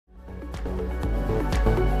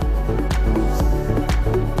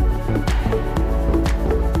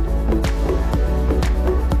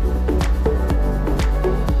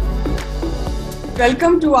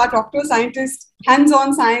Welcome to our Doctor Scientist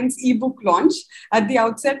Hands-on Science ebook launch. At the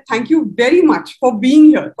outset, thank you very much for being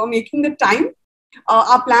here, for making the time.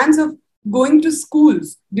 Our plans of going to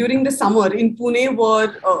schools during the summer in Pune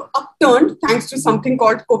were upturned thanks to something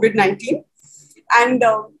called COVID-19. And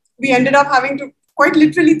we ended up having to quite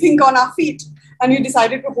literally think on our feet. And we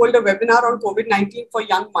decided to hold a webinar on COVID-19 for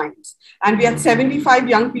young minds. And we had 75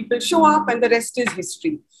 young people show up, and the rest is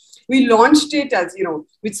history. We launched it as,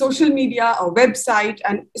 with social media, a website,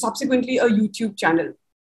 and subsequently a YouTube channel.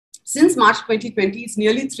 Since March 2020, it's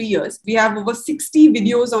nearly 3 years. We have over 60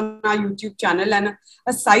 videos on our YouTube channel and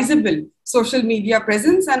a sizable social media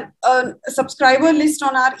presence and a subscriber list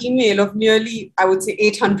on our email of nearly, I would say,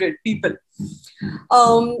 800 people.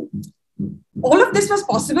 All of this was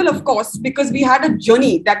possible, of course, because we had a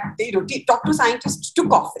journey that Doctor Scientist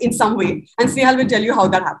took off in some way. And Snehal will tell you how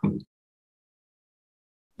that happened.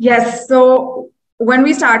 Yes. So when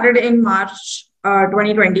we started in March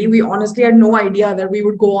 2020, we honestly had no idea that we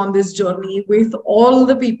would go on this journey with all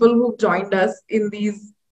the people who've joined us in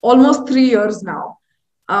these almost 3 years now.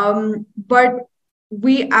 But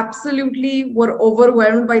we absolutely were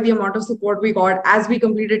overwhelmed by the amount of support we got as we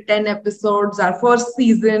completed 10 episodes. Our first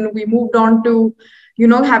season, we moved on to,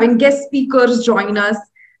 having guest speakers join us.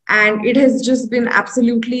 And it has just been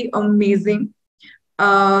absolutely amazing.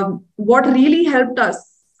 What really helped us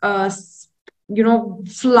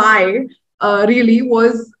fly really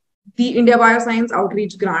was the India Bioscience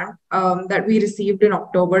Outreach Grant that we received in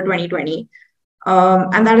October 2020.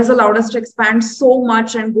 And that has allowed us to expand so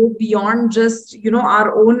much and go beyond just,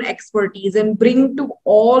 our own expertise and bring to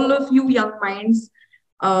all of you young minds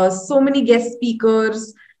so many guest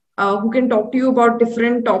speakers who can talk to you about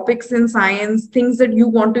different topics in science, things that you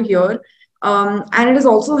want to hear. And it has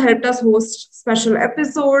also helped us host special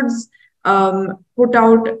episodes, put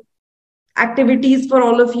out activities for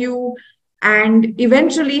all of you, and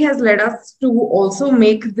eventually has led us to also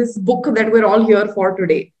make this book that we're all here for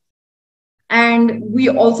today. And we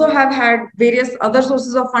also have had various other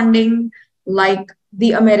sources of funding, like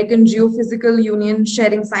the American Geophysical Union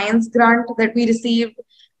Sharing Science Grant that we received,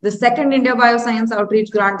 the second India Bioscience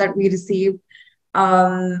Outreach Grant that we received.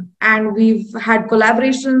 And we've had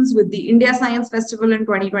collaborations with the India Science Festival in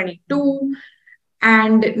 2022.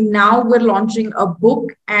 And now we're launching a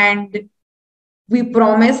book, and we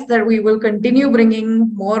promise that we will continue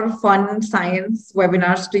bringing more fun science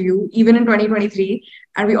webinars to you, even in 2023.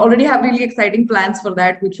 And we already have really exciting plans for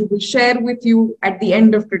that, which we will share with you at the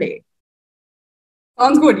end of today.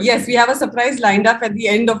 Sounds good. Yes, we have a surprise lined up at the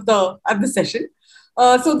end of the session.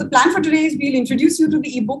 So the plan for today is we'll introduce you to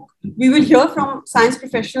the ebook. We will hear from science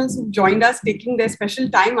professionals who joined us, taking their special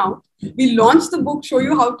time out. We'll launch the book, show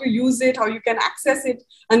you how to use it, how you can access it,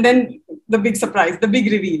 and then the big surprise, the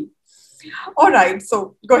big reveal. All right.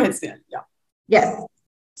 So go ahead, Snehal. Yeah. Yes.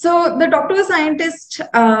 So the Doctor Scientist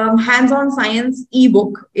Hands-on Science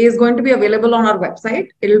ebook is going to be available on our website.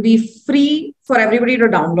 It'll be free for everybody to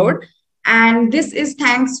download. And this is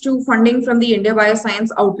thanks to funding from the India Bioscience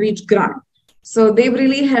Outreach Grant. So they've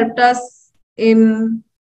really helped us in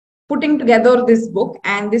putting together this book.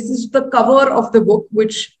 And this is the cover of the book,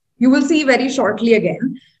 which you will see very shortly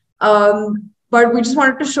again. But we just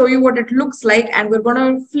wanted to show you what it looks like. And we're going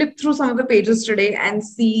to flip through some of the pages today and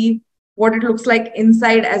see what it looks like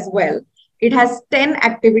inside as well. It has 10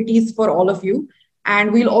 activities for all of you.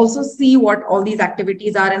 And we'll also see what all these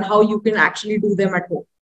activities are and how you can actually do them at home.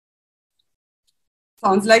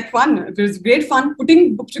 Sounds like fun. It was great fun putting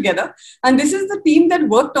the book together. And this is the team that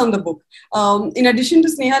worked on the book. In addition to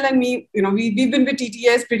Snehal and me, we've been with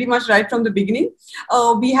TTAS pretty much right from the beginning.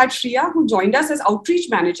 We had Shriya, who joined us as outreach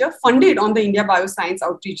manager, funded on the India Bioscience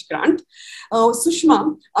Outreach Grant.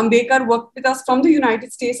 Sushma Ambekar worked with us from the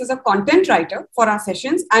United States as a content writer for our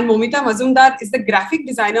sessions. And Momita Mazumdar is the graphic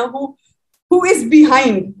designer who is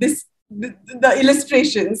behind this, the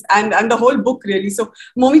illustrations and the whole book, really. So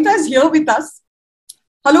Momita is here with us.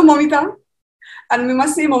 Hello, Momita. And we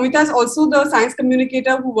must say, Momita is also the science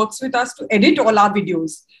communicator who works with us to edit all our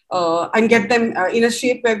videos and get them in a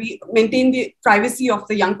shape where we maintain the privacy of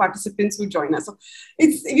the young participants who join us. So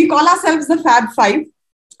we call ourselves the Fab Five.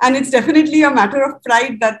 And it's definitely a matter of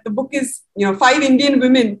pride that the book is, 5 Indian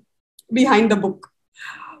women behind the book.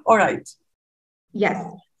 All right. Yes.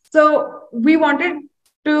 So we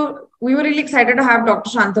were really excited to have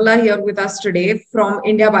Dr. Shantala here with us today from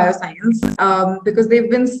India Bioscience because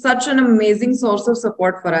they've been such an amazing source of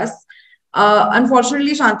support for us.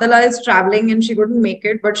 Unfortunately, Shantala is traveling and she couldn't make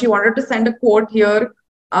it, but she wanted to send a quote here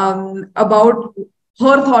about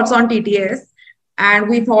her thoughts on TTAS. And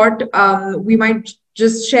we thought we might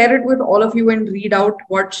just share it with all of you and read out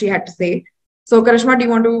what she had to say. So Karishma, do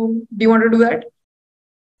you want to do that?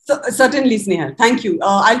 So, certainly, Snehal. Thank you.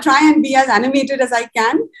 I'll try and be as animated as I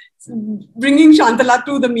can, bringing Shantala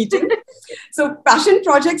to the meeting. So, passion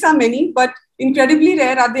projects are many, but incredibly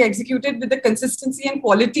rare are they executed with the consistency and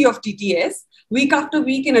quality of TTS week after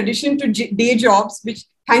week, in addition to day jobs, which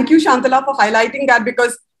thank you, Shantala, for highlighting that,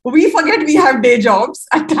 because we forget we have day jobs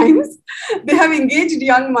at times. They have engaged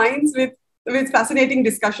young minds with fascinating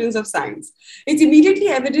discussions of science. It's immediately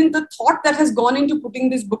evident the thought that has gone into putting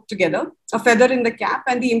this book together, a feather in the cap,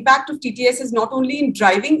 and the impact of TTS is not only in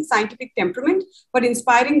driving scientific temperament, but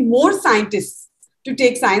inspiring more scientists to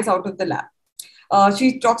take science out of the lab.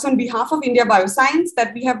 She talks on behalf of India Bioscience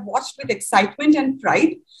that we have watched with excitement and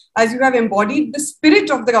pride as you have embodied the spirit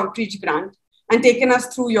of the outreach grant and taken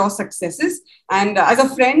us through your successes. And as a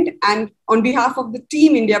friend and on behalf of the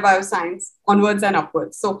team India Bioscience, onwards and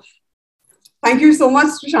upwards. So thank you so much,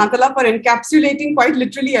 Shantala, for encapsulating quite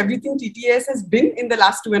literally everything TTS has been in the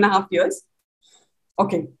last 2.5 years.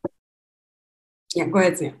 Okay. Yeah, go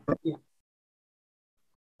ahead, Sneha. Yeah.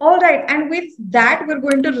 All right. And with that, we're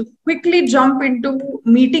going to quickly jump into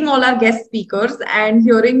meeting all our guest speakers and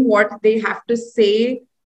hearing what they have to say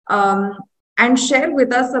and share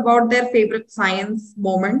with us about their favorite science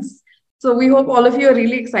moments. So we hope all of you are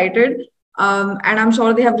really excited. And I'm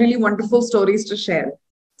sure they have really wonderful stories to share.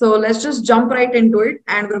 So let's just jump right into it.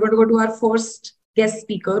 And we're going to go to our first guest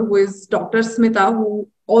speaker, who is Dr. Smita, who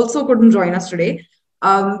also couldn't join us today.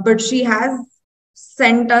 But she has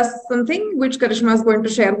sent us something which Karishma is going to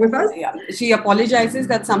share with us. Yeah, she apologizes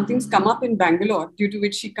that something's come up in Bangalore due to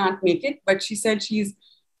which she can't make it. But she said she's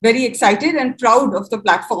very excited and proud of the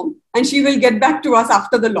platform. And she will get back to us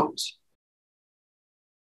after the launch.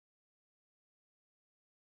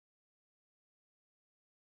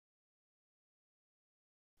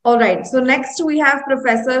 All right. So next we have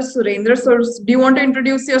Professor Surendra. So do you want to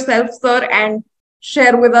introduce yourself, sir, and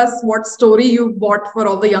share with us what story you've bought for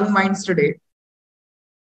all the young minds today?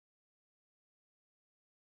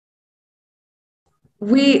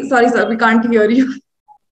 Sorry, sir, we can't hear you.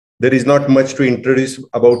 There is not much to introduce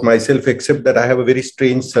about myself except that I have a very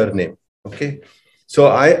strange surname. Okay. So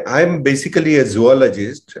I'm basically a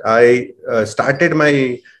zoologist. I started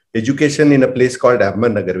my education in a place called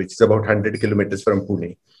Ahmednagar, which is about 100 kilometers from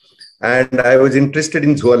Pune. And I was interested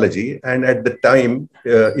in zoology. And at the time,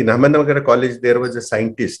 in Ahmednagar College, there was a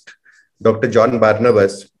scientist, Dr. John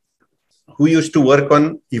Barnabas, who used to work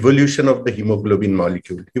on evolution of the hemoglobin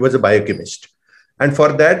molecule. He was a biochemist. And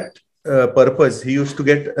for that purpose, he used to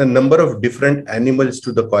get a number of different animals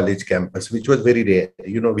to the college campus, which was very rare.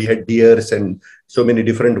 You know, we had deers and so many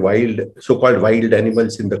different so-called wild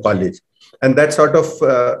animals in the college. And that sort of,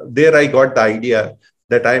 there I got the idea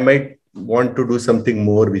that I might want to do something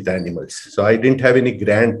more with animals. So I didn't have any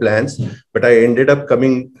grand plans, but I ended up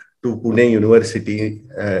coming to Pune University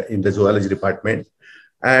in the zoology department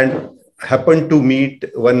and happened to meet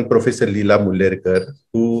one Professor Leela Mullerkar,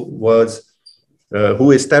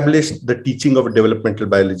 who established the teaching of developmental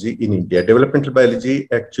biology in India. Developmental biology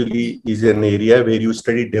actually is an area where you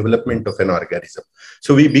study development of an organism.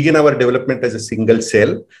 So we begin our development as a single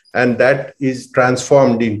cell, and that is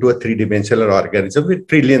transformed into a three-dimensional organism with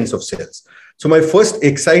trillions of cells. So my first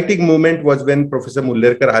exciting moment was when Professor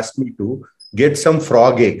Mullerkar asked me to get some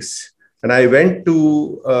frog eggs. And I went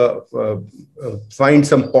to find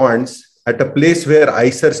some ponds at a place where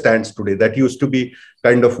ICER stands today. That used to be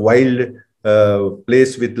kind of wild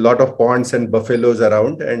place with a lot of ponds and buffaloes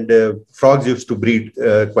around, and frogs used to breed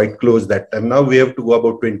quite close that time. Now we have to go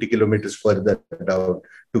about 20 kilometers further down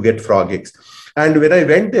to get frog eggs. And when I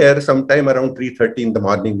went there sometime around 3:30 in the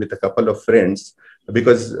morning with a couple of friends,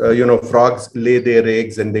 because frogs lay their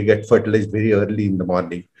eggs and they get fertilized very early in the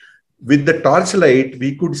morning. With the torchlight,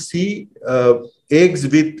 we could see eggs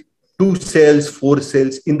with 2 cells, 4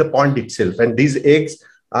 cells in the pond itself, and these eggs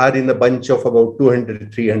are in a bunch of about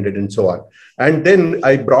 200, 300 and so on. And then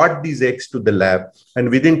I brought these eggs to the lab, and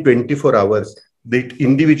within 24 hours, the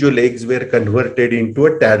individual eggs were converted into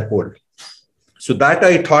a tadpole. So that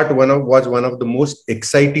I thought was one of the most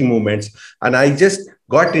exciting moments. And I just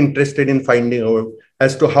got interested in finding out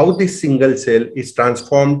as to how this single cell is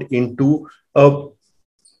transformed into a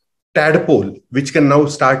tadpole, which can now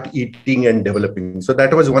start eating and developing. So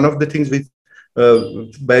that was one of the things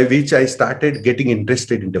by which I started getting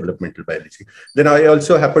interested in developmental biology. Then I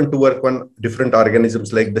also happened to work on different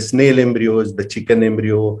organisms like the snail embryos, the chicken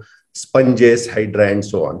embryo, sponges, hydra, and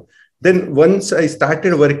so on. Then once I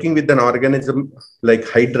started working with an organism like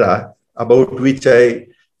hydra, about which I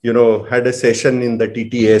had a session in the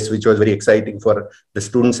TTAS, which was very exciting for the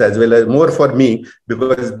students as well as more for me,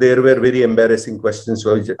 because there were very embarrassing questions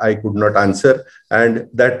which I could not answer. And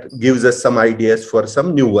that gives us some ideas for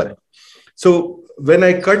some new work. So when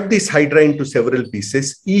I cut this hydra into several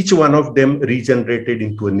pieces, each one of them regenerated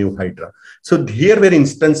into a new hydra. So here were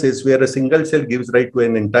instances where a single cell gives rise to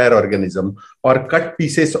an entire organism, or cut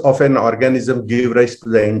pieces of an organism give rise to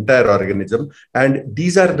the entire organism. And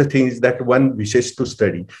these are the things that one wishes to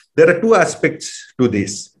study. There are two aspects to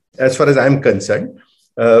this, as far as I'm concerned.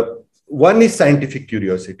 One is scientific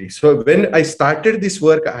curiosity. So when I started this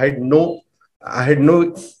work, I had no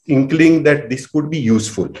inkling that this could be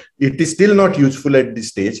useful. It is still not useful at this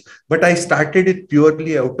stage, but I started it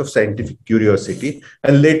purely out of scientific curiosity.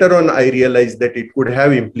 And later on, I realized that it could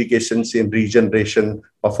have implications in regeneration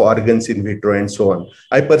of organs in vitro and so on.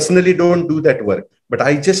 I personally don't do that work, but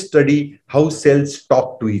I just study how cells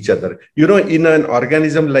talk to each other. You know, in an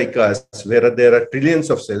organism like us, where there are trillions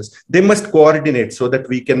of cells, they must coordinate so that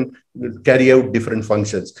we can carry out different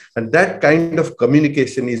functions. And that kind of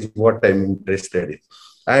communication is what I'm interested in.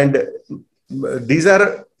 And these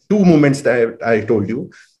are two moments that I told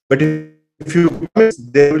you. But if you promise,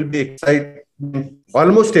 there will be excitement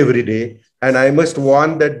almost every day. And I must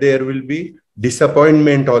warn that there will be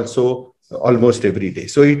disappointment also almost every day.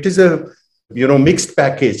 So it is a mixed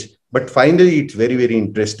package. But finally, it's very, very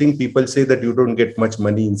interesting. People say that you don't get much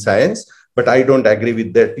money in science, but I don't agree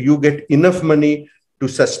with that. You get enough money to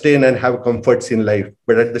sustain and have comforts in life.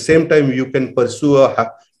 But at the same time, you can pursue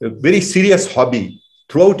a very serious hobby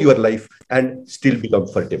throughout your life and still be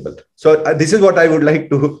comfortable. So this is what I would like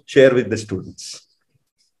to share with the students.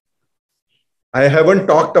 I haven't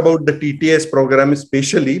talked about the TTAS program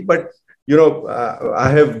especially, but I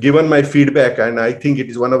have given my feedback, and I think it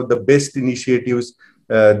is one of the best initiatives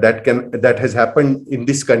that has happened in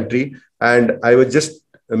this country. And I was just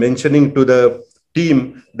mentioning to the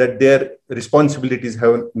team that their responsibilities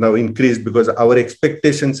have now increased because our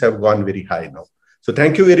expectations have gone very high now. So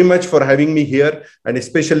thank you very much for having me here, and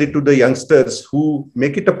especially to the youngsters who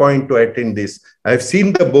make it a point to attend this. I've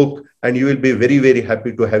seen the book, and you will be very, very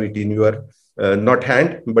happy to have it in your not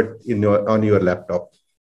hand, but on your laptop.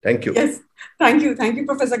 Thank you. Yes, thank you. Thank you,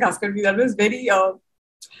 Professor Gaskarvi. That was very,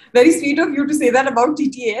 very sweet of you to say that about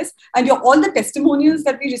TTAS. And all the testimonials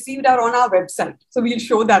that we received are on our website. So we'll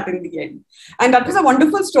show that in the end. And that was a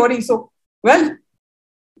wonderful story. So, well,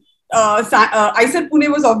 I said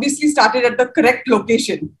Pune was obviously started at the correct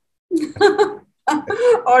location.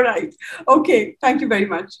 All right. Okay. Thank you very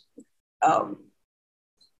much. All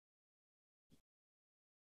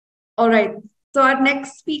right. So our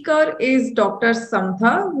next speaker is Dr.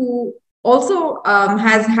 Samtha, who also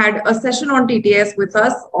has had a session on TTS with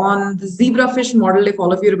us on the zebrafish model, if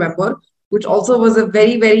all of you remember, which also was a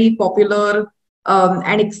very, very popular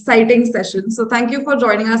and exciting session. So thank you for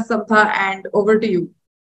joining us, Samtha, and over to you.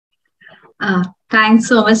 Thanks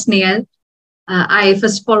so much, Neil. I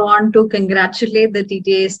first of all want to congratulate the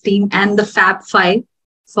TTAS team and the Fab 5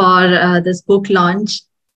 for this book launch.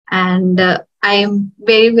 And I am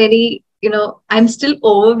very, very, I'm still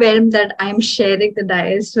overwhelmed that I'm sharing the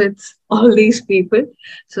dais with all these people.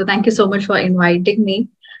 So thank you so much for inviting me.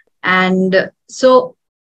 And so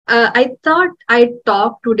I thought I'd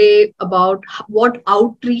talk today about what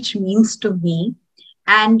outreach means to me.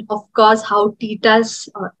 And of course, how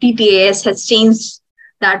TTAS has changed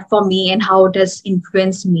that for me and how it has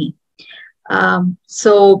influenced me.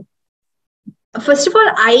 So first of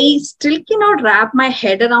all, I still cannot wrap my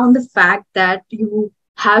head around the fact that you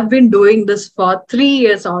have been doing this for 3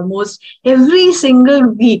 years almost every single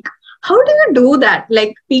week. How do you do that?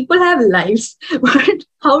 Like, people have lives, but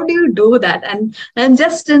how do you do that? And I'm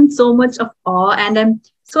just in so much of awe, and I'm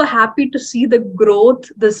so happy to see the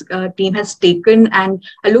growth this team has taken, and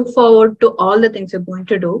I look forward to all the things you're going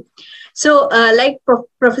to do. So like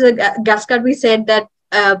Professor Gaskarvi said, that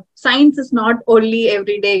science is not only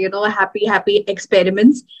everyday, happy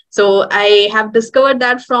experiments. So I have discovered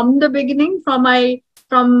that from the beginning, from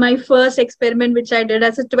my first experiment, which I did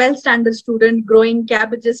as a 12th standard student, growing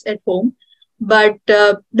cabbages at home. But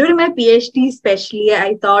during my PhD especially,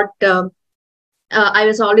 I thought I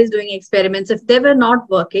was always doing experiments. If they were not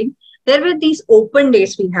working, there were these open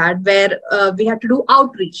days we had where we had to do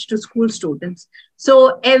outreach to school students.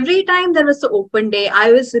 So every time there was an open day,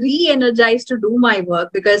 I was re-energized to do my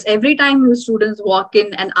work, because every time new students walk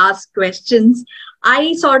in and ask questions,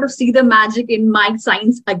 I sort of see the magic in my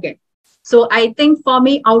science again. So I think for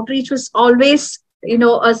me, outreach was always,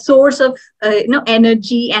 a source of,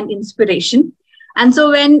 energy and inspiration. And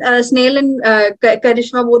so when Snail and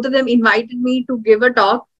Karishma, both of them invited me to give a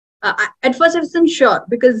talk, at first I wasn't sure,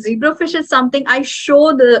 because zebrafish is something I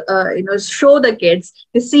show the kids.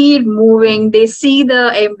 They see it moving, they see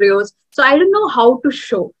the embryos. So I don't know how to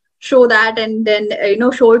show. show that and then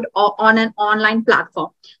show it on an online platform.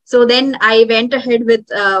 So then I went ahead with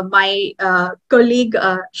my colleague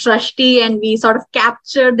Shrashti, and we sort of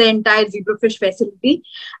captured the entire zebrafish facility.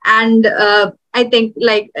 And I think,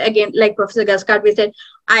 like Professor Gaskard said,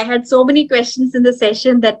 I had so many questions in the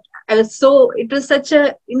session that it was such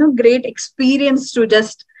a great experience to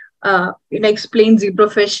just explain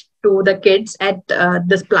zebrafish to the kids at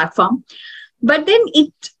this platform. But then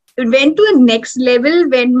it went to a next level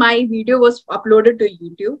when my video was uploaded to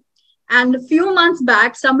YouTube. And a few months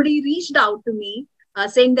back, somebody reached out to me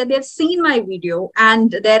saying that they've seen my video,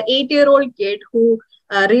 and their 8-year-old kid who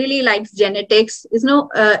really likes genetics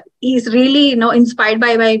he's really inspired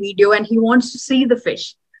by my video, and he wants to see the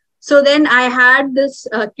fish. So then I had this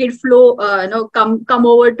kid flow come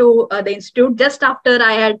over to the institute just after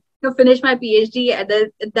I had finished my PhD. At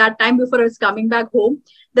that time, before I was coming back home,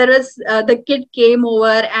 the kid came over,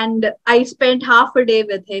 and I spent half a day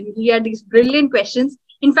with him. He had these brilliant questions.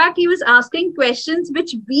 In fact, he was asking questions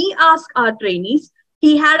which we ask our trainees.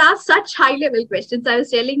 He had asked such high level questions. I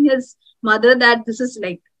was telling his mother that this is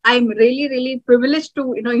I'm really, really privileged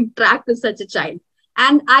to interact with such a child.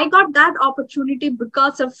 And I got that opportunity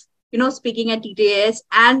because of speaking at TTAS.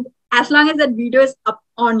 And as long as that video is up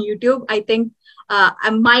on YouTube, I think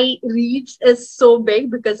my reach is so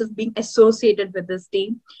big because of being associated with this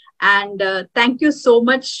team. And thank you so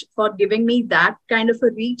much for giving me that kind of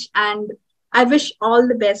a reach. And I wish all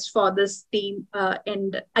the best for this team.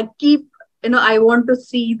 And I want to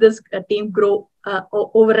see this team grow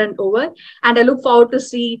over and over. And I look forward to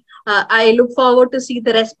see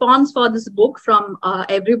the response for this book from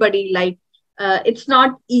everybody. It's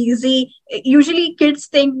not easy. Usually kids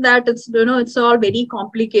think that it's all very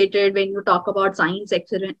complicated when you talk about science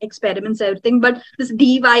experiments, everything, but this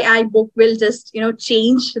DIY book will just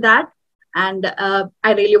change that. And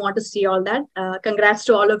I really want to see all that. Congrats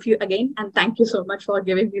to all of you again, and thank you so much for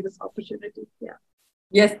giving me this opportunity. Yeah.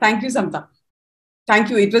 Yes, thank you, Samta. Thank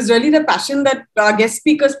you. It was really the passion that our guest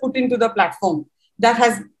speakers put into the platform that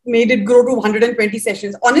has made it grow to 120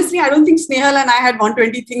 sessions. Honestly, I don't think Snehal and I had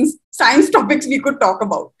 120 science topics we could talk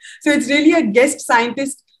about. So it's really a guest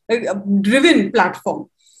scientist driven platform.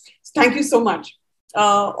 Thank you so much.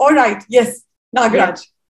 All right. Yes, Nagraj. Yeah.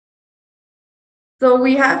 So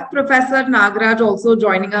we have Professor Nagraj also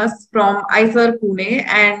joining us from IISER Pune.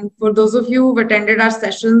 And for those of you who've attended our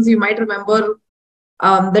sessions, you might remember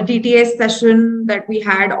the TTAS session that we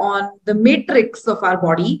had on the matrix of our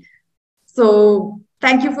body. So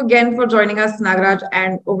thank you again for joining us, Nagraj,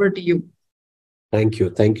 and over to you. Thank you.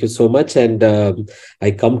 Thank you so much. And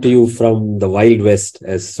I come to you from the Wild West,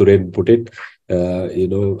 as Suren put it. I'm in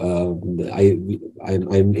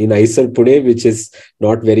IISER Pune, which is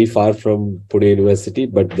not very far from Pune University.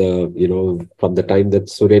 But from the time that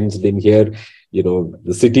Suren's been here,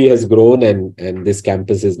 the city has grown, and this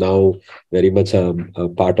campus is now very much a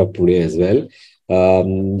part of Pune as well.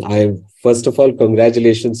 First of all,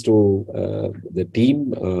 congratulations to the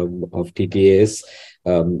team of TTAS.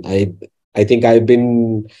 I think I've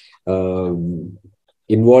been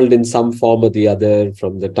involved in some form or the other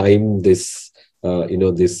from the time this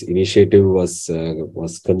initiative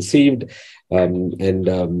was conceived.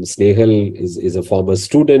 Snehal is a former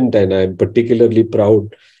student, and I'm particularly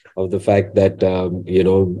proud of the fact that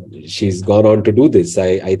she's gone on to do this.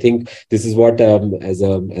 I think this is what as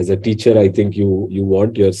a teacher, I think you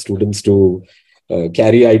want your students to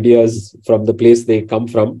carry ideas from the place they come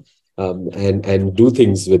from and do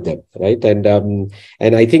things with them, right?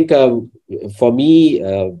 And I think for me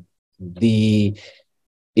the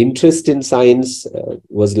interest in science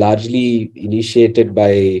was largely initiated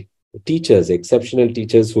by teachers, exceptional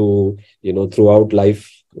teachers who throughout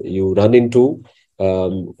life you run into,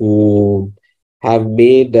 who have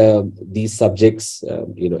made these subjects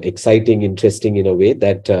exciting, interesting in a way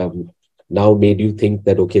that now made you think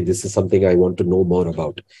that, okay, this is something I want to know more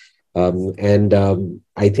about.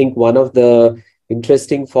 I think one of the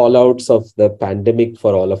interesting fallouts of the pandemic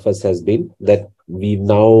for all of us has been that we've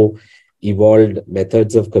now evolved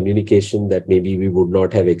methods of communication that maybe we would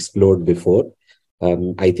not have explored before.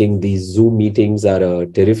 I think these Zoom meetings are a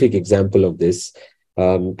terrific example of this.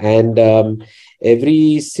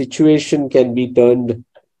 Every situation can be turned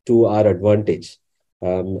to our advantage.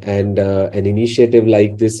 An initiative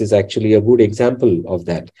like this is actually a good example of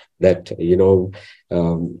that,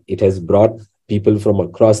 it has brought people from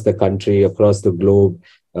across the country, across the globe,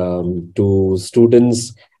 to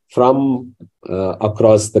students from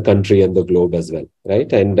across the country and the globe as well,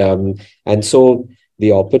 right? And so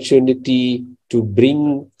the opportunity to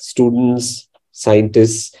bring students,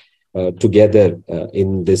 scientists together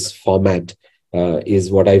in this format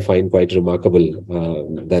is what I find quite remarkable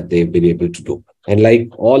that they've been able to do. And like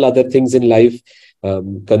all other things in life,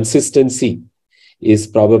 consistency is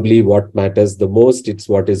probably what matters the most. It's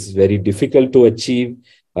what is very difficult to achieve.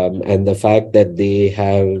 And the fact that they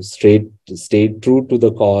have stayed true to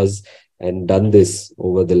the cause and done this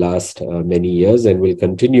over the last many years and will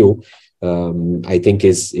continue, I think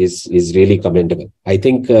is really commendable. I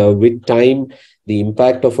think with time, the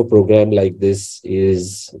impact of a program like this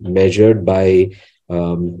is measured by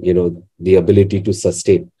the ability to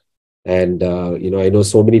sustain. And I know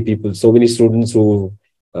so many people, so many students who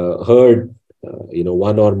heard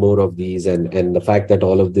one or more of these, and the fact that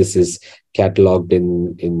all of this is cataloged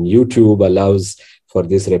in YouTube allows for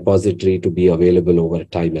this repository to be available over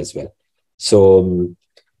time as well. So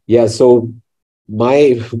so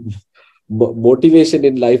my motivation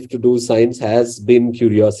in life to do science has been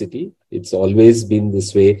curiosity. It's always been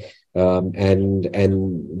this way. And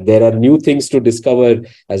there are new things to discover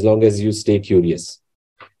as long as you stay curious.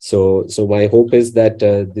 So my hope is that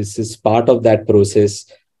this is part of that process,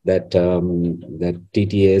 that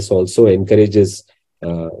TTAS also encourages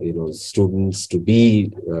students to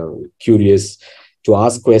be curious, to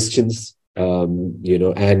ask questions, and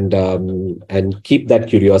keep that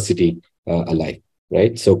curiosity alive.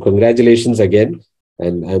 Right. So congratulations again.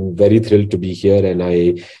 And I'm very thrilled to be here. And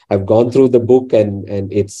I've gone through the book, and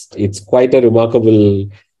it's quite a remarkable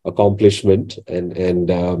accomplishment. And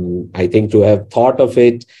I think to have thought of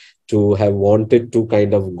it, to have wanted to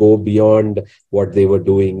kind of go beyond what they were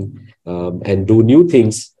doing and do new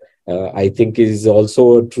things, I think is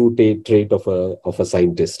also a true trait of a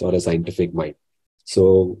scientist or a scientific mind.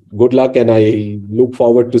 So good luck, and I look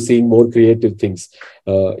forward to seeing more creative things,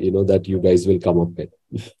 that you guys will come up with.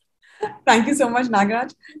 Thank you so much,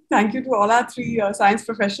 Nagaraj. Thank you to all our three science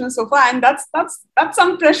professionals so far. And that's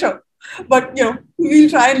some pressure, but we'll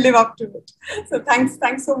try and live up to it. So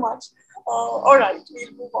thanks so much. All right,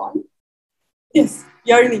 we'll move on. Yes,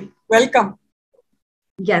 Yarni, welcome.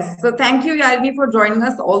 Yes, so thank you, Yarni, for joining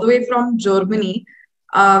us all the way from Germany.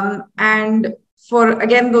 And for,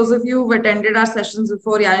 again, those of you who attended our sessions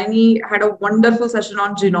before, Yarni had a wonderful session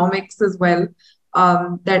on genomics as well,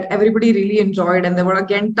 that everybody really enjoyed. And there were,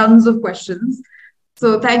 again, tons of questions.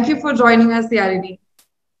 So thank you for joining us, Yarni.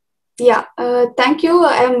 Yeah, thank you.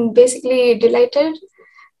 I'm basically delighted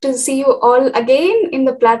to see you all again in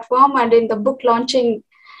the platform and in the book launching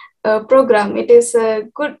program. It's a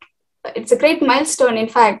great milestone, in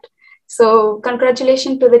fact. So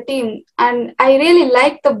congratulations to the team. And I really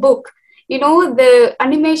like the book. The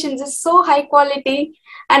animations is so high quality.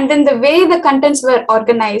 And then the way the contents were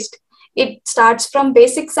organized, it starts from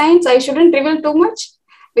basic science. I shouldn't reveal too much.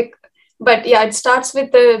 But yeah, it starts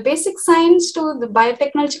with the basic science to the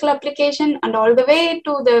biotechnological application and all the way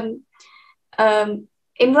to the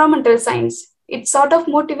environmental science. It sort of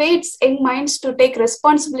motivates young minds to take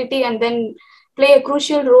responsibility and then play a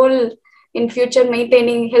crucial role in future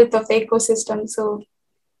maintaining health of the ecosystem. So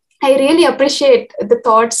I really appreciate a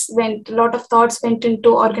lot of thoughts went into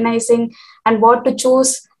organizing and what to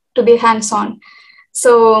choose to be hands-on.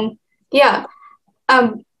 So yeah,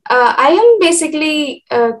 I am basically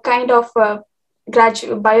a kind of a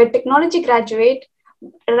biotechnology graduate.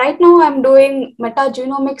 Right now, I'm doing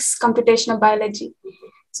metagenomics computational biology.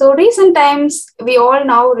 So recent times, we all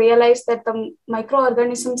now realize that the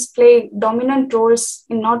microorganisms play dominant roles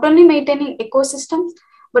in not only maintaining ecosystems,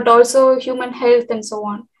 but also human health and so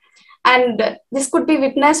on. And this could be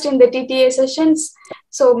witnessed in the TTA sessions.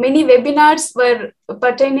 So many webinars were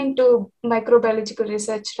pertaining to microbiological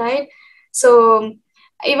research, right? So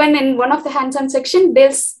even in one of the hands-on section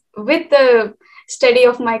deals with the study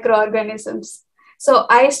of microorganisms. So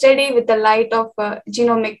I study with the light of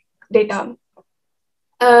genomic data.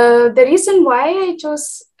 The reason why I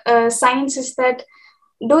chose science is that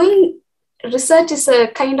doing research is a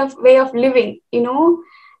kind of way of living,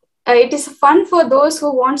 it is fun for those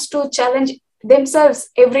who wants to challenge themselves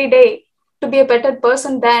every day to be a better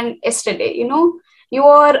person than yesterday. You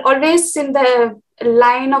are always in the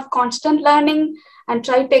line of constant learning and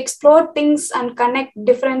try to explore things and connect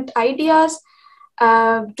different ideas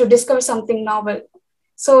to discover something novel.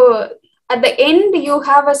 So at the end, you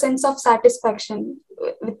have a sense of satisfaction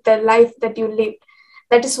with the life that you live.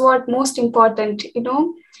 That is what most important,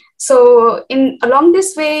 So along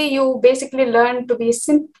this way, you basically learn to be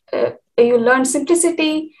you learn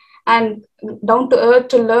simplicity and down to earth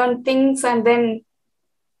to learn things and then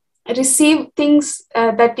receive things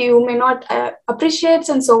that you may not appreciate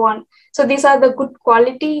and so on. So these are the good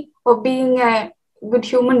quality of being a good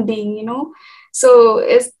human being, So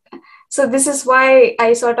this is why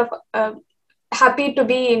I sort of happy to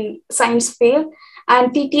be in science field.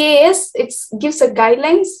 And TTAS, it gives a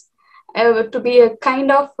guidelines to be a kind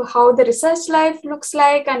of how the research life looks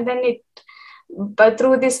like, and then but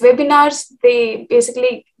through these webinars, they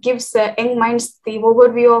basically gives young minds the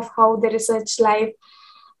overview of how the research life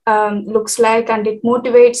looks like, and it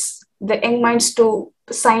motivates the young minds to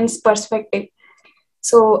science perspective.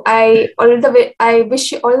 So I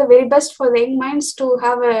wish you all the very best for the young minds to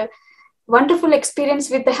have a wonderful experience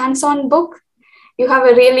with the hands-on book. You have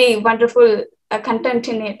a really wonderful content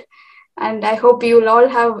in it, and I hope you will all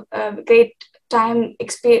have a great time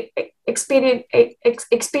experience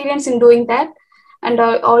in doing that. And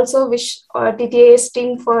I also wish TTAS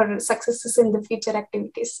team for successes in the future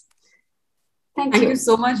activities. Thank you. Thank you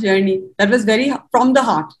so much, Jeremy. That was very from the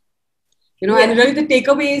heart. And really the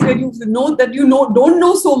takeaway is when you know that don't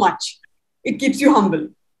know so much, it keeps you humble.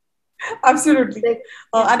 Absolutely.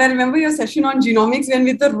 And I remember your session on genomics when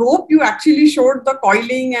with the rope you actually showed the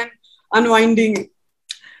coiling and unwinding.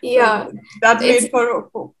 Yeah. So that made for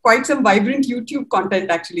quite some vibrant YouTube content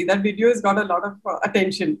actually. That video has got a lot of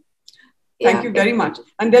attention. Thank you very much.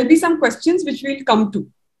 And there'll be some questions which we'll come to.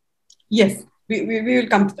 Yes, we will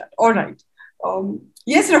come to that. All right.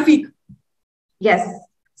 Yes, Rafiq. Yes.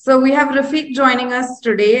 So we have Rafiq joining us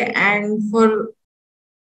today. And for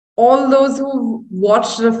all those who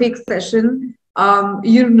watched Rafiq's session,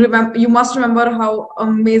 you must remember how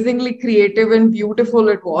amazingly creative and beautiful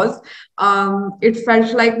it was. It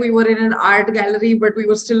felt like we were in an art gallery, but we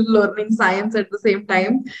were still learning science at the same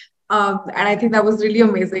time. And I think that was really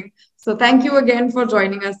amazing. So thank you again for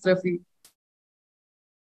joining us, Rafiq.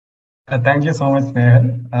 Thank you so much,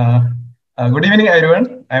 Snehal. Good evening,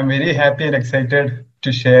 everyone. I'm very happy and excited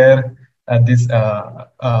to share this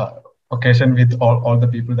occasion with all the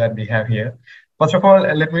people that we have here. First of all,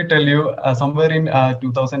 let me tell you, somewhere in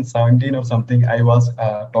 2017 or something, I was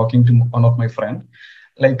talking to one of my friends.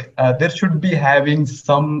 Like there should be having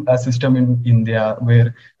some system in India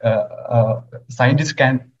where scientists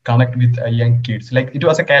can connect with young kids. Like it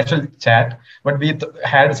was a casual chat, but we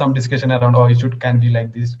had some discussion around, oh, can be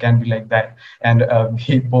like this, can be like that, and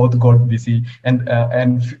we both got busy. And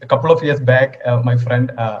a couple of years back, my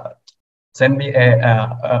friend sent me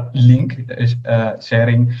a link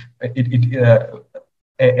sharing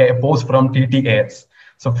a post from TTAS.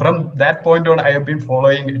 So from that point on, I have been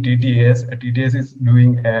following TTAS. TTAS is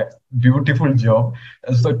doing a beautiful job.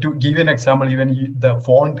 So to give you an example, even the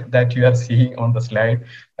font that you are seeing on the slide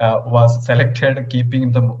was selected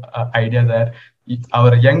keeping the idea that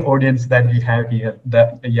our young audience that we have here,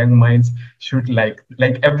 the young minds should like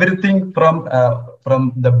everything from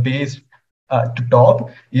the base to top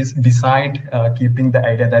is designed keeping the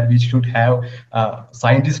idea that we should have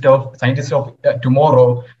scientists of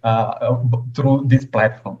tomorrow through this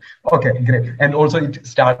platform. Okay, great. And also it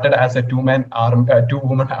started as a two-woman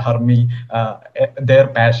army, their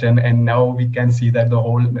passion, and now we can see that the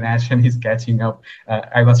whole nation is catching up.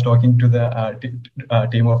 I was talking to the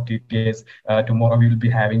team of TTS. Tomorrow we will be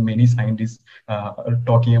having many scientists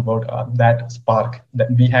talking about that spark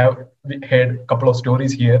that we have. We had a couple of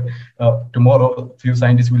stories here. Tomorrow, few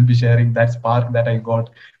scientists will be sharing that spark that I got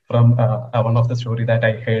from one of the story that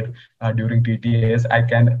I heard during TTAs. I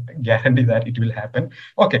can guarantee that it will happen.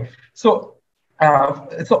 Okay, so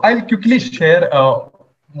I'll quickly share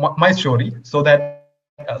my story so that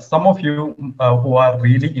some of you who are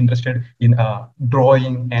really interested in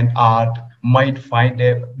drawing and art might find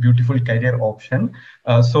a beautiful career option.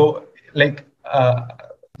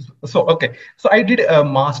 Okay, so I did a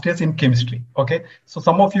master's in chemistry. Okay, so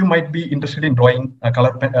some of you might be interested in drawing,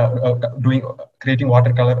 creating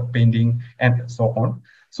watercolor painting, and so on.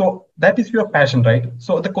 So that is your passion, right?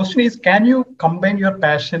 So the question is, can you combine your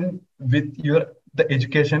passion with the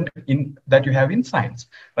education that you have in science,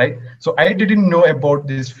 right? So I didn't know about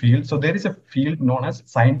this field. So there is a field known as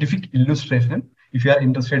scientific illustration. If you are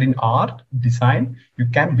interested in art, design, you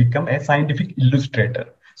can become a scientific illustrator.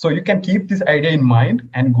 So you can keep this idea in mind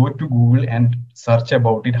and go to Google and search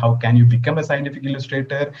about it. How can you become a scientific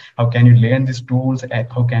illustrator? How can you learn these tools? And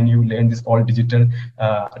how can you learn this all digital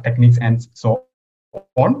techniques and so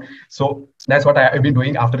on? So that's what I've been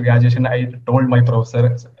doing after graduation. I told my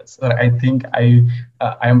professor, sir, I think I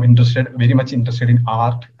am very much interested in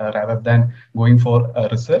art rather than going for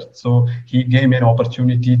research. So he gave me an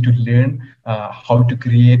opportunity to learn how to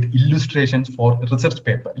create illustrations for research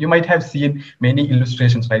paper. You might have seen many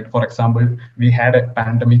illustrations, right? For example, we had a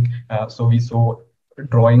pandemic, so we saw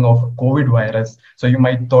drawing of COVID virus. So you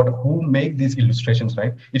might thought, who make these illustrations,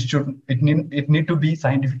 right? It need to be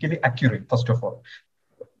scientifically accurate, first of all.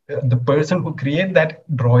 The person who create that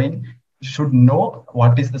drawing should know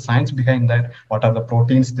what is the science behind that, what are the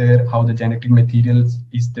proteins there, how the genetic materials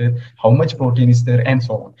is there, how much protein is there, and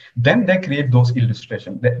so on. Then they create those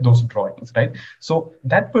illustrations, those drawings, right? So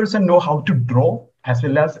that person know how to draw as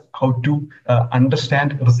well as how to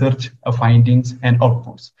understand research findings and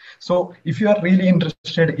outputs. So if you are really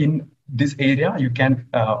interested in this area, you can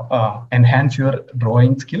enhance your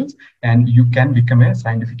drawing skills and you can become a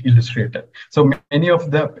scientific illustrator. So many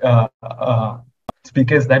of the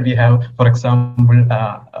speakers that we have, for example,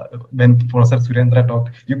 when Professor Surendra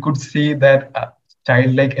talked, you could see that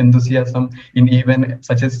childlike enthusiasm in even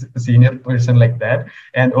such a senior person like that.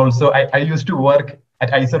 And also, I used to work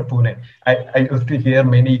at ISER Pune. I used to hear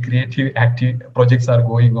many creative active projects are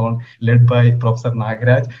going on led by Professor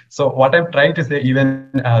Nagaraj. So what I'm trying to say, even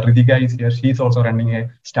Ritika is here. She's also running a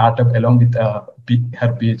startup along with her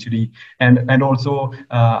PhD. And also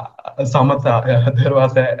Samatha, there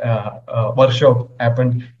was a workshop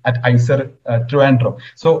happened at ISER Trivandrum.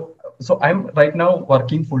 So I'm right now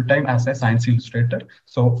working full time as a science illustrator.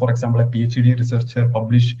 So for example, a PhD researcher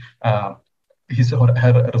publish his or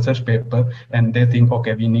her research paper, and they think,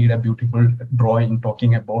 okay, we need a beautiful drawing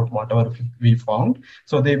talking about whatever we found.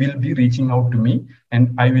 So they will be reaching out to me,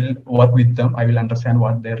 and I will work with them. I will understand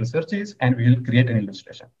what their research is, and we will create an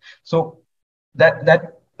illustration. So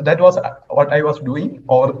that was what I was doing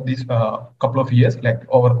over these couple of years, like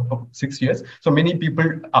over 6 years. So many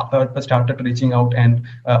people started reaching out and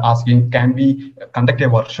asking, can we conduct a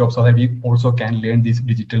workshop so that we also can learn these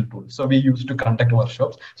digital tools? So we used to conduct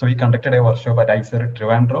workshops. So we conducted a workshop at ISER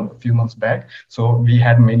Trivandrum a few months back. So we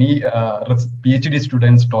had many PhD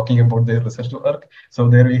students talking about their research work. So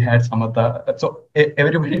there we had Samatha. So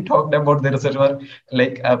everybody talked about their research work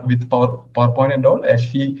like with PowerPoint and all. As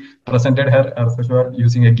she presented her research work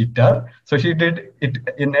using a guitar. So she did it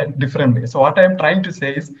in a different way. So what I'm trying to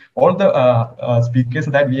say is all the speakers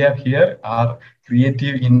that we have here are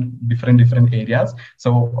creative in different areas.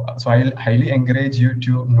 So I'll highly encourage you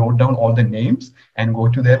to note down all the names and go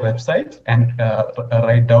to their websites and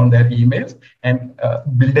write down their emails and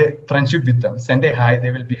build a friendship with them. Send a hi,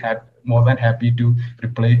 they will be more than happy to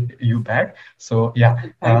reply you back. So yeah,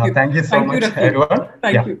 thank you so much, everyone.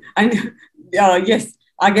 Thank you. And yes,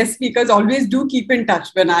 our guest speakers always do keep in touch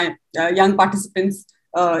when young participants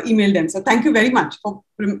email them. So thank you very much for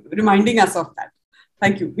reminding us of that.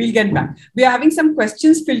 Thank you. We'll get back. We are having some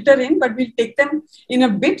questions filter in, but we'll take them in a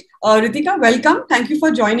bit. Ritika, welcome. Thank you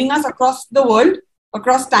for joining us across the world,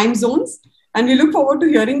 across time zones. And we look forward to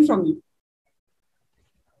hearing from you.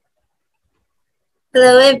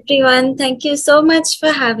 Hello, everyone. Thank you so much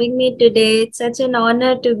for having me today. It's such an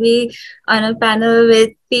honor to be on a panel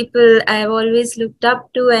with people I've always looked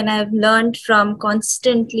up to and I've learned from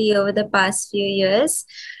constantly over the past few years.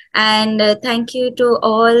 And thank you to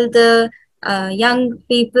all the young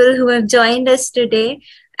people who have joined us today.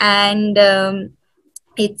 And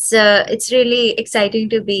it's really exciting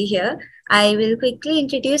to be here. I will quickly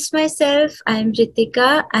introduce myself. I'm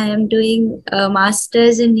Ritika. I am doing a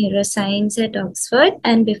master's in neuroscience at Oxford.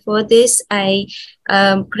 And before this, I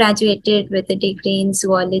graduated with a degree in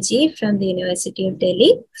zoology from the University of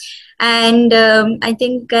Delhi. And I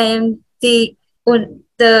think I am the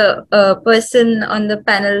person on the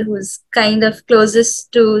panel who's kind of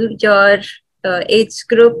closest to your age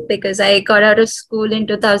group, because I got out of school in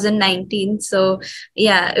 2019. So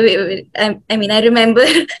yeah, I mean, I remember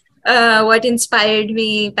what inspired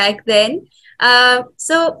me back then.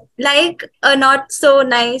 So like a not so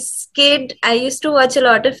nice kid, I used to watch a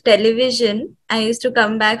lot of television. I used to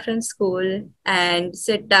come back from school and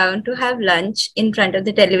sit down to have lunch in front of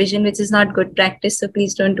the television, which is not good practice, so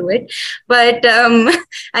please don't do it. But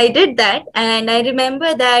I did that, and I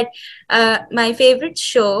remember that my favorite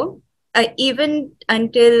show, even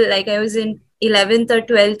until like I was in 11th or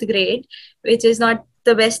 12th grade, which is not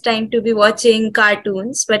the best time to be watching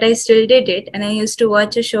cartoons, but I still did it. And I used to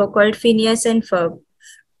watch a show called Phineas and Ferb.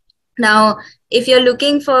 Now, if you're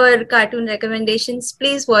looking for cartoon recommendations,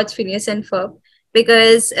 please watch Phineas and Ferb,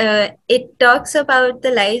 because it talks about the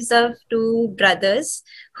lives of two brothers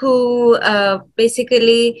who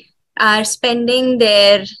basically are spending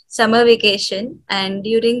their summer vacation, and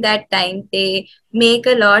during that time they make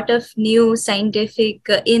a lot of new scientific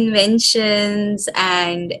inventions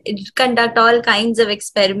and conduct all kinds of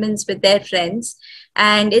experiments with their friends,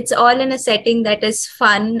 and it's all in a setting that is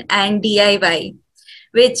fun and DIY,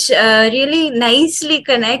 which really nicely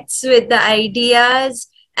connects with the ideas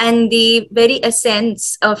and the very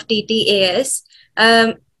essence of TTAS.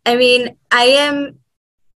 I mean, I am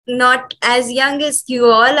not as young as you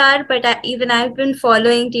all are, but even I've been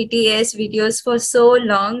following TTAS videos for so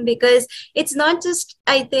long, because it's not just,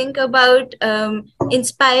 I think, about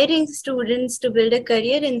inspiring students to build a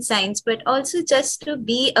career in science, but also just to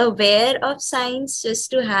be aware of science,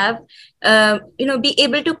 just to have, be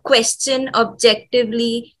able to question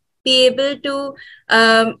objectively, be able to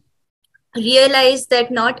realize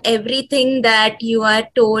that not everything that you are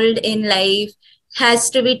told in life has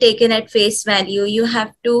to be taken at face value. You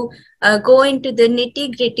have to go into the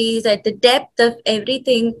nitty gritties, at the depth of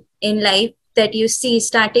everything in life that you see,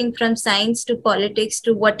 starting from science to politics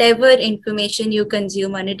to whatever information you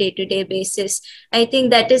consume on a day-to-day basis. I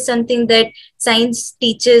think that is something that science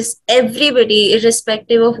teaches everybody,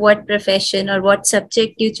 irrespective of what profession or what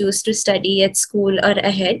subject you choose to study at school or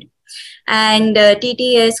ahead. And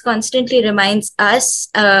TTS constantly reminds us,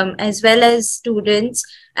 as well as students,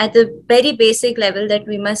 at the very basic level, that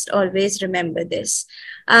we must always remember this.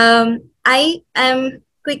 I am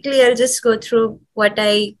quickly, I'll just go through what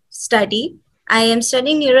I study. I am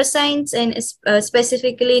studying neuroscience, and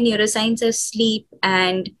specifically neuroscience of sleep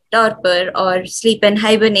and torpor, or sleep and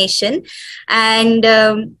hibernation. And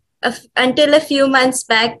until a few months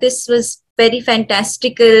back, this was very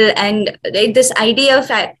fantastical, and this idea of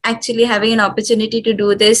actually having an opportunity to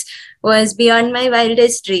do this was beyond my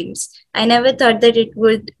wildest dreams. I never thought that it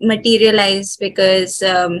would materialize, because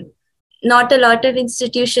not a lot of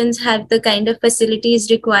institutions have the kind of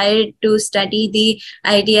facilities required to study the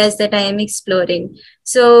ideas that I am exploring.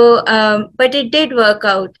 So, but it did work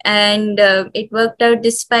out, and it worked out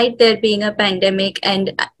despite there being a pandemic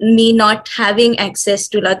and me not having access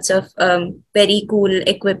to lots of very cool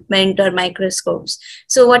equipment or microscopes.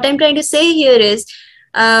 So what I'm trying to say here is,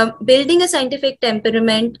 building a scientific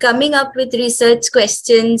temperament, coming up with research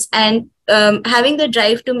questions, and having the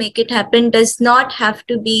drive to make it happen does not have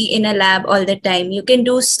to be in a lab all the time. You can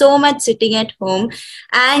do so much sitting at home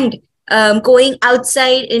and going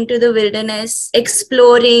outside into the wilderness,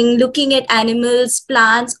 exploring, looking at animals,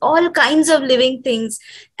 plants, all kinds of living things.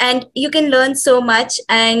 And you can learn so much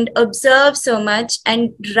and observe so much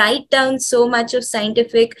and write down so much of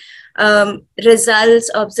scientific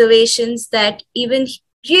results, observations, that even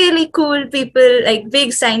really cool people like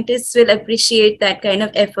big scientists will appreciate that kind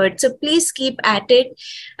of effort. So please keep at it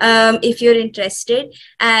if you're interested.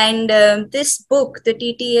 And this book, the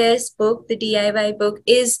TTAS book, the DIY book,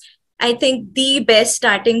 is, I think, the best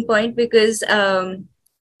starting point, because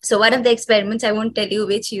so one of the experiments, I won't tell you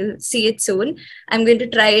which, you'll see it soon. I'm going to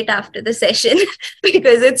try it after the session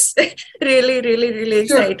because it's really, really, really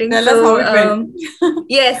exciting. Tell us how it went.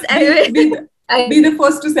 Yes, I will. Be the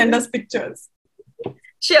first to send us pictures.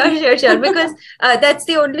 Sure. Because that's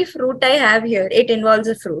the only fruit I have here. It involves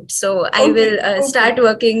a fruit. So I will start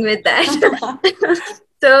working with that.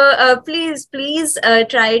 So please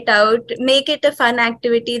try it out. Make it a fun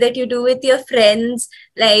activity that you do with your friends.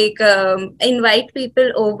 Like invite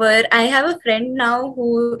people over. I have a friend now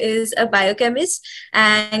who is a biochemist,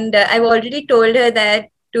 and I've already told her that,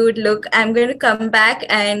 dude, look, I'm going to come back,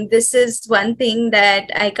 and this is one thing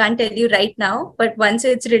that I can't tell you right now, but once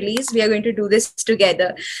it's released, we are going to do this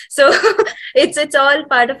together. So it's all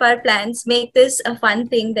part of our plans. Make this a fun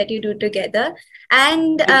thing that you do together.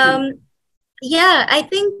 And yeah, I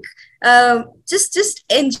think just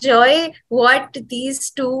enjoy what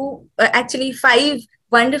these two, actually 5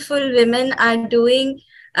 wonderful women are doing.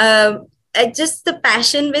 Just the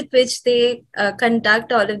passion with which they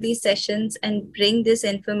conduct all of these sessions and bring this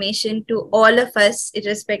information to all of us,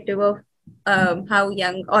 irrespective of how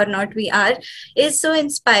young or not we are, is so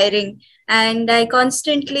inspiring. And I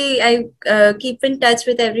keep in touch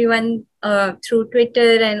with everyone through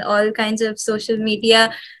Twitter and all kinds of social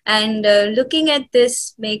media. And looking at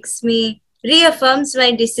this reaffirms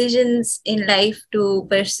my decisions in life to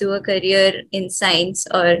pursue a career in science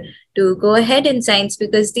or to go ahead in science,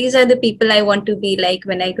 because these are the people I want to be like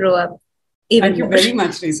when I grow up. Thank you very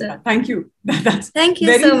much, Rita. So, thank you. Thank you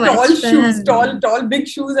very so much. Tall shoes, tall, big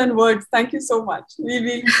shoes and words. Thank you so much. We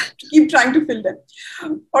will keep trying to fill them.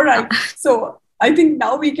 All right. So I think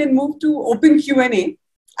now we can move to open Q&A,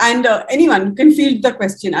 and anyone can field the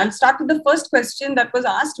question. I'll start with the first question that was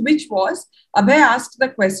asked, which was, Abhay asked the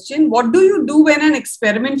question, what do you do when an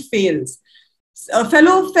experiment fails?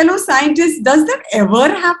 Fellow scientists, does that ever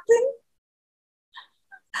happen?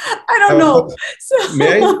 I don't know. So,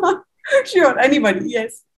 may I? Sure, anybody,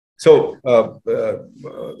 yes. So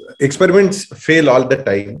experiments fail all the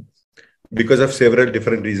time because of several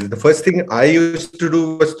different reasons. The first thing I used to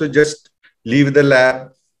do was to just leave the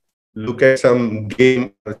lab, look at some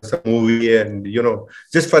game or some movie, and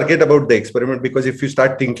just forget about the experiment, because if you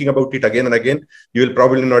start thinking about it again and again, you will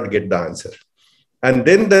probably not get the answer. And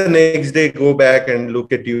then the next day, go back and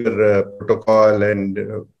look at your protocol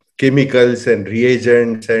and chemicals and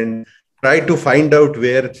reagents and try to find out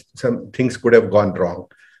where some things could have gone wrong.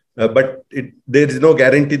 But there is no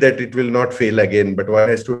guarantee that it will not fail again, but one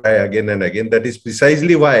has to try again and again. That is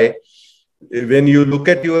precisely why when you look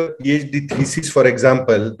at your PhD thesis, for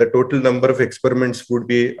example, the total number of experiments would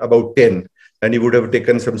be about 10, and you would have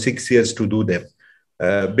taken some 6 years to do them.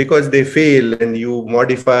 Because they fail and you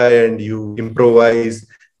modify and you improvise,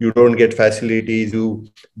 you don't get facilities, you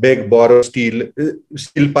beg, borrow, steal.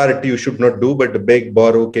 Steal part you should not do, but beg,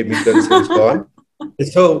 borrow chemicals and so on.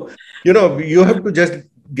 So, you have to just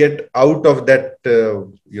get out of that,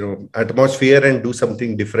 atmosphere and do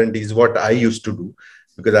something different is what I used to do.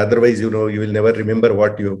 Because otherwise, you will never remember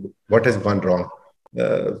what has gone wrong.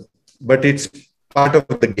 But it's part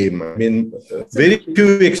of the game. I mean, very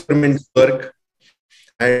few experiments work.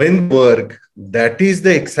 And when work, that is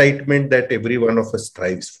the excitement that every one of us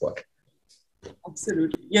strives for.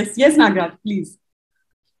 Absolutely. Yes, Nagaraj, please.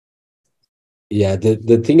 Yeah,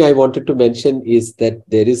 the thing I wanted to mention is that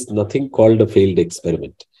there is nothing called a failed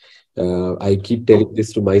experiment. I keep telling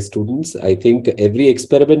this to my students. I think every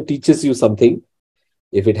experiment teaches you something.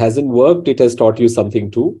 If it hasn't worked, it has taught you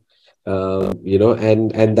something too.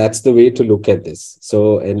 And that's the way to look at this.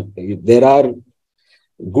 So, and there are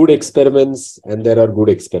good experiments and there are good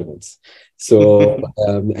experiments. So,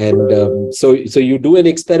 so you do an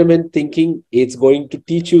experiment thinking it's going to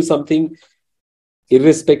teach you something,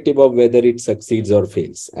 irrespective of whether it succeeds or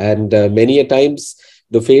fails. And many a times,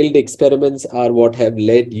 the failed experiments are what have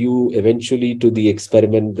led you eventually to the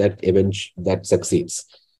experiment that succeeds.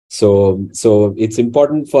 So it's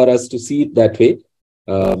important for us to see it that way.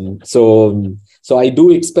 So I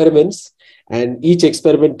do experiments, and each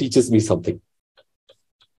experiment teaches me something.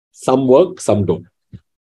 Some work, some don't.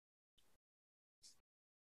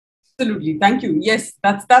 Absolutely. Thank you. Yes,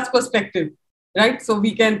 that's perspective, right? So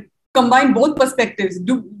we can combine both perspectives,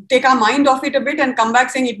 take our mind off it a bit and come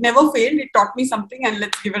back saying it never failed, it taught me something, and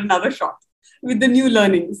let's give it another shot with the new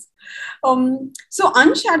learnings. So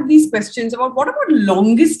Ansh had these questions about what about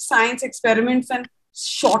longest science experiments and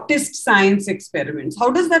shortest science experiments?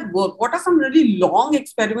 How does that work? What are some really long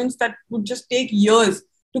experiments that would just take years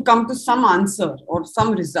to come to some answer or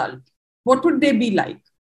some result? What would they be like?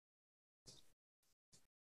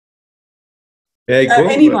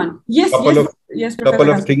 Anyone? Yes, couple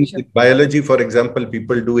of things. In biology, for example,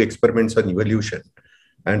 people do experiments on evolution.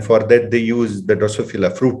 And for that, they use the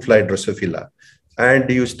Drosophila, fruit fly Drosophila. And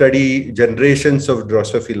you study generations of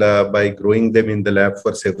Drosophila by growing them in the lab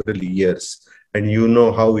for several years. And you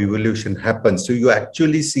know how evolution happens. So you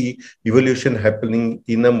actually see evolution happening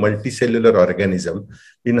in a multicellular organism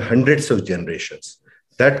in hundreds of generations.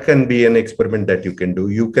 That can be an experiment that you can do.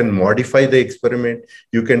 You can modify the experiment.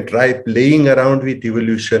 You can try playing around with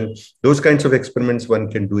evolution. Those kinds of experiments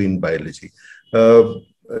one can do in biology.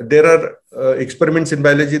 There are experiments in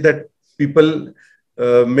biology that people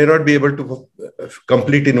may not be able to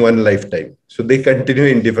complete in one lifetime. So they continue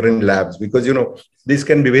in different labs because, these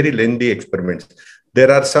can be very lengthy experiments.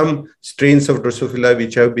 There are some strains of Drosophila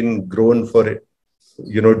which have been grown for,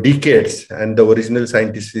 decades, and the original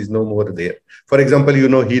scientist is no more there. For example,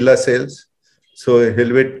 HeLa cells. So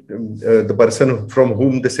Helvet, the person from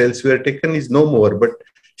whom the cells were taken is no more, but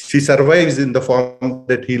she survives in the form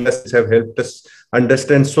that HeLa cells have helped us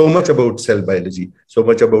understand so much about cell biology, so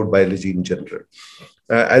much about biology in general.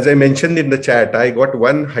 As I mentioned in the chat, I got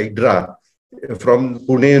one Hydra from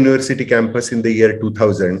Pune University campus in the year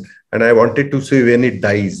 2000, and I wanted to see when it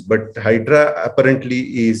dies. But Hydra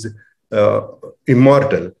apparently is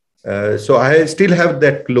immortal. So I still have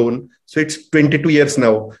that clone. So it's 22 years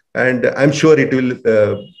now, and I'm sure it will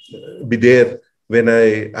be there when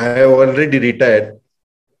I have already retired.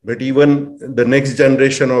 But even the next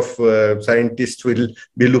generation of scientists will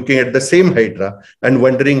be looking at the same Hydra and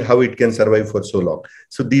wondering how it can survive for so long.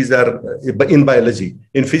 So these are in biology.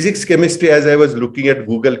 In physics, chemistry, as I was looking at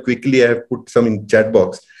Google quickly, I have put some in chat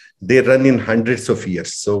box. They run in hundreds of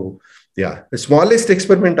years. So yeah, the smallest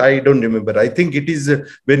experiment, I don't remember. I think it is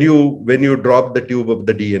when you drop the tube of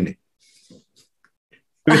the DNA.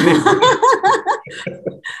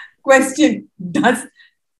 Question,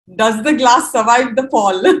 does the glass survive the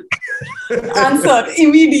fall? Answer,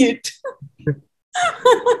 immediate.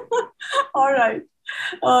 All right.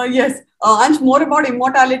 Yes. And more about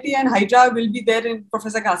immortality and Hydra will be there in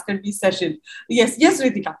Professor Kaskarbi's session. Yes,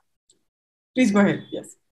 Ritika. Please go ahead.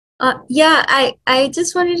 Yes. I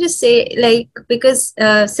just wanted to say, because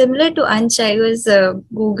similar to Ansh, I was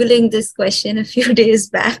Googling this question a few days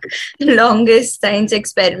back, longest science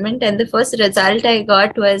experiment. And the first result I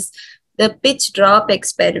got was the pitch drop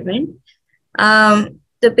experiment.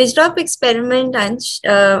 The pitch drop experiment, Ansh,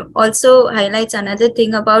 also highlights another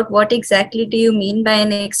thing about what exactly do you mean by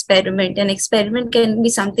an experiment. An experiment can be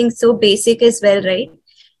something so basic as well, right?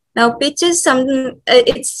 Now, pitch is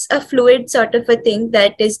it's a fluid sort of a thing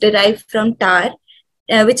that is derived from tar,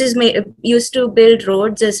 which is used to build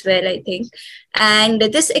roads as well, I think. And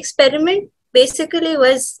this experiment basically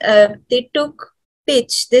was they took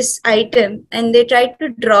pitch, this item, and they tried to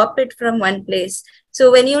drop it from one place.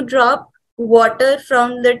 So when you drop water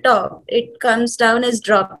from the top, it comes down as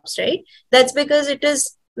drops, right? That's because it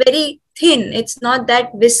is very thin. It's not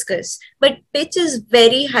that viscous, but pitch is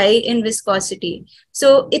very high in viscosity.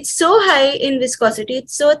 So it's so high in viscosity,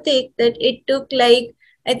 it's so thick that it took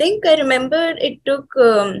I think I remember it took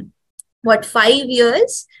 5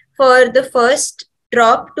 years for the first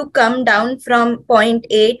drop to come down from point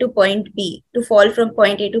A to point B, to fall from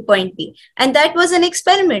point A to point B. And that was an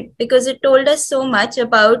experiment because it told us so much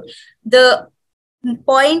about the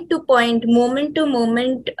point to point, moment to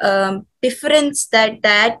moment difference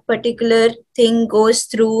that particular thing goes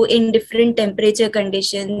through in different temperature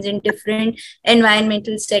conditions, in different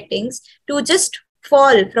environmental settings, to just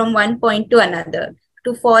fall from one point to another,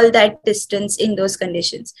 to fall that distance in those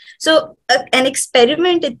conditions. So an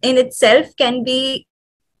experiment in itself can be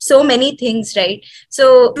so many things, right?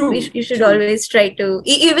 So you should always try to,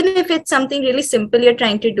 even if it's something really simple you're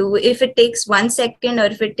trying to do, if it takes 1 second or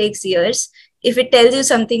if it takes years, if it tells you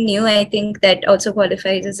something new, I think that also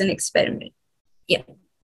qualifies as an experiment. Yeah.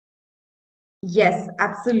 Yes,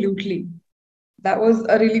 absolutely. That was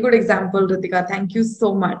a really good example, Ritika. Thank you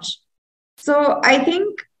so much. So I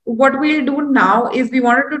think what we'll do now is we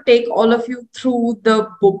wanted to take all of you through the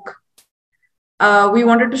book. We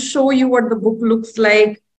wanted to show you what the book looks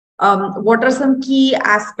like. What are some key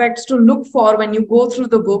aspects to look for when you go through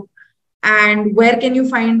the book, and where can you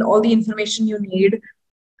find all the information you need.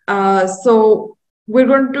 So we're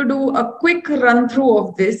going to do a quick run through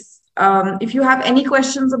of this. If you have any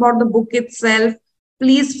questions about the book itself,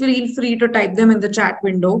 please feel free to type them in the chat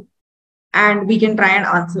window and we can try and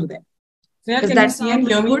answer them. Sneha, can you see and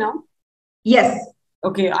hear me now? Yes.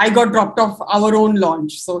 Okay, I got dropped off our own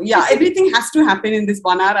launch. So yeah, everything has to happen in this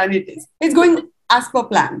 1 hour and it is. It's going as per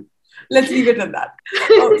plan. Let's leave it at that.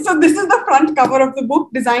 So this is the front cover of the book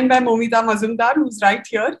designed by Momita Mazumdar, who's right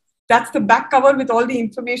here. That's the back cover with all the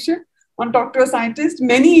information on Talk to a Scientist.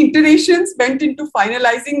 Many iterations went into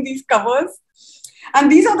finalizing these covers.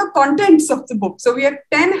 And these are the contents of the book. So we have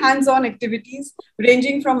 10 hands-on activities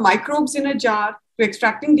ranging from microbes in a jar to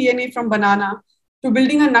extracting DNA from banana, to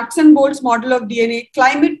building a nuts and bolts model of DNA,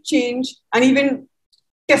 climate change, and even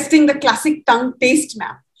testing the classic tongue taste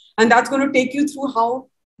map. And that's going to take you through how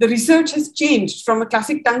the research has changed from a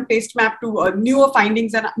classic tongue taste map to newer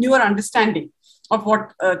findings and newer understanding of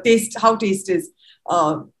what how taste is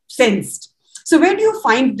sensed. So where do you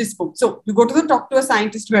find this book? So you go to the Talk to a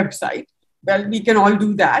Scientist website. Well, we can all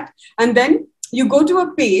do that. And then you go to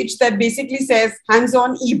a page that basically says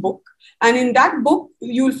hands-on ebook. And in that book,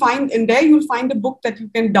 you'll find the book that you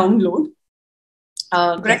can download.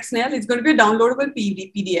 Correct, Snell? It's going to be a downloadable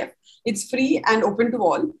PDF. It's free and open to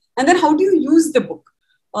all. And then how do you use the book?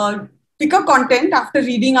 Pick a content after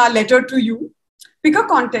reading our letter to you. Pick a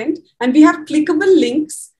content, and we have clickable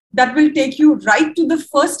links that will take you right to the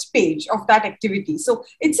first page of that activity. So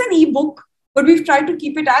it's an ebook, but we've tried to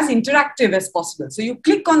keep it as interactive as possible. So you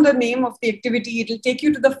click on the name of the activity, it'll take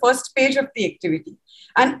you to the first page of the activity.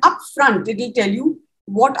 And up front, it'll tell you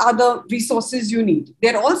what are the resources you need.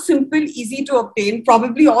 They're all simple, easy to obtain,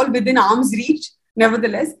 probably all within arm's reach.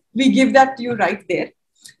 Nevertheless, we give that to you right there.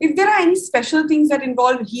 If there are any special things that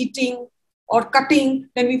involve heating or cutting,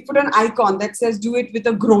 then we put an icon that says do it with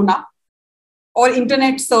a grown-up. Or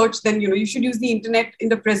internet search, then you should use the internet in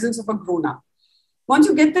the presence of a grown-up. Once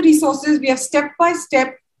you get the resources, we have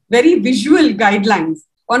step-by-step, very visual guidelines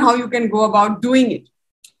on how you can go about doing it.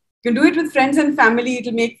 You can do it with friends and family.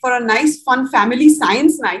 It'll make for a nice, fun family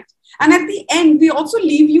science night. And at the end, we also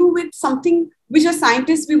leave you with something which as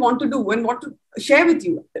scientists we want to do and want to share with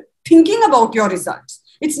you. Thinking about your results.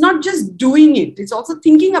 It's not just doing it. It's also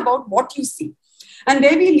thinking about what you see. And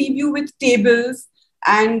there we leave you with tables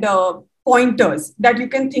and pointers that you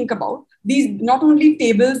can think about. These not only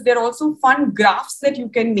tables, they're also fun graphs that you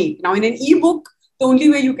can make. Now in an ebook, the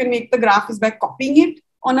only way you can make the graph is by copying it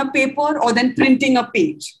on a paper or then printing a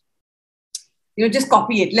page. Just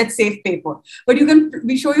copy it, let's save paper. But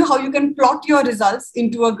we show you how you can plot your results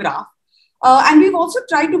into a graph. And we've also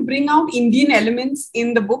tried to bring out Indian elements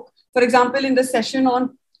in the book. For example, in the session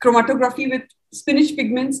on chromatography with spinach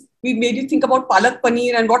pigments, we made you think about palak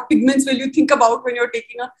paneer and what pigments will you think about when you're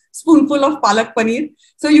taking a spoonful of palak paneer.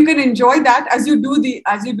 So you can enjoy that as you do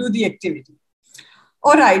the activity.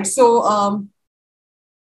 All right. So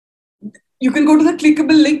you can go to the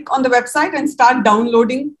clickable link on the website and start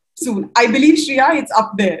downloading soon. I believe, Shreya, it's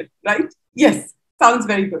up there, right? Yes. Sounds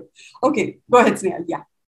very good. Okay. Go ahead, Snehal. Yeah.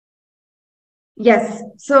 Yes.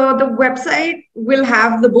 So the website will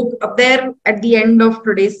have the book up there at the end of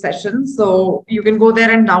today's session. So you can go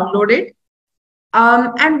there and download it.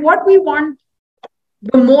 And what we want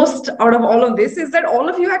the most out of all of this is that all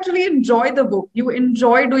of you actually enjoy the book. You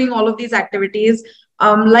enjoy doing all of these activities.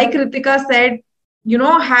 Like Ritika said,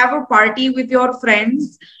 have a party with your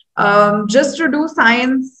friends just to do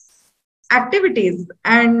science activities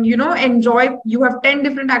and, enjoy. You have 10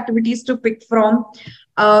 different activities to pick from.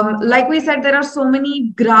 Like we said, there are so many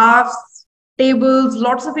graphs, tables,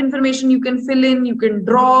 lots of information you can fill in, you can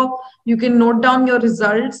draw, you can note down your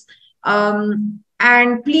results.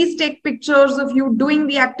 And please take pictures of you doing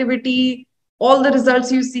the activity, all the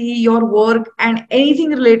results you see, your work, and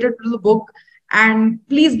anything related to the book. And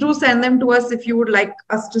please do send them to us if you would like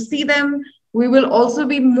us to see them. We will also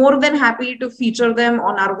be more than happy to feature them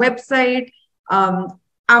on our website.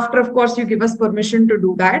 After, of course, you give us permission to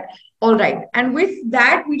do that. All right. And with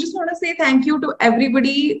that, we just want to say thank you to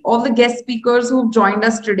everybody, all the guest speakers who've joined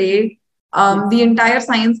us today, the entire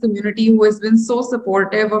science community who has been so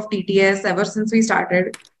supportive of TTS ever since we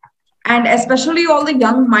started, and especially all the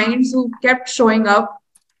young minds who kept showing up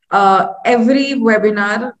every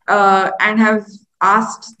webinar and have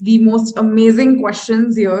asked the most amazing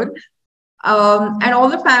questions here. And all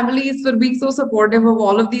the families for being so supportive of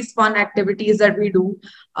all of these fun activities that we do,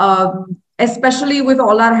 especially with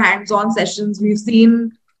all our hands-on sessions. We've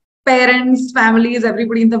seen parents, families,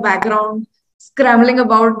 everybody in the background scrambling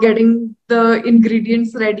about getting the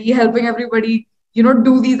ingredients ready, helping everybody,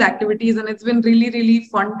 do these activities. And it's been really, really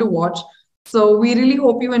fun to watch. So we really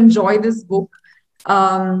hope you enjoy this book.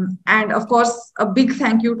 And of course, a big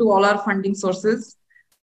thank you to all our funding sources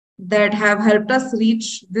that have helped us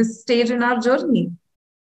reach this stage in our journey.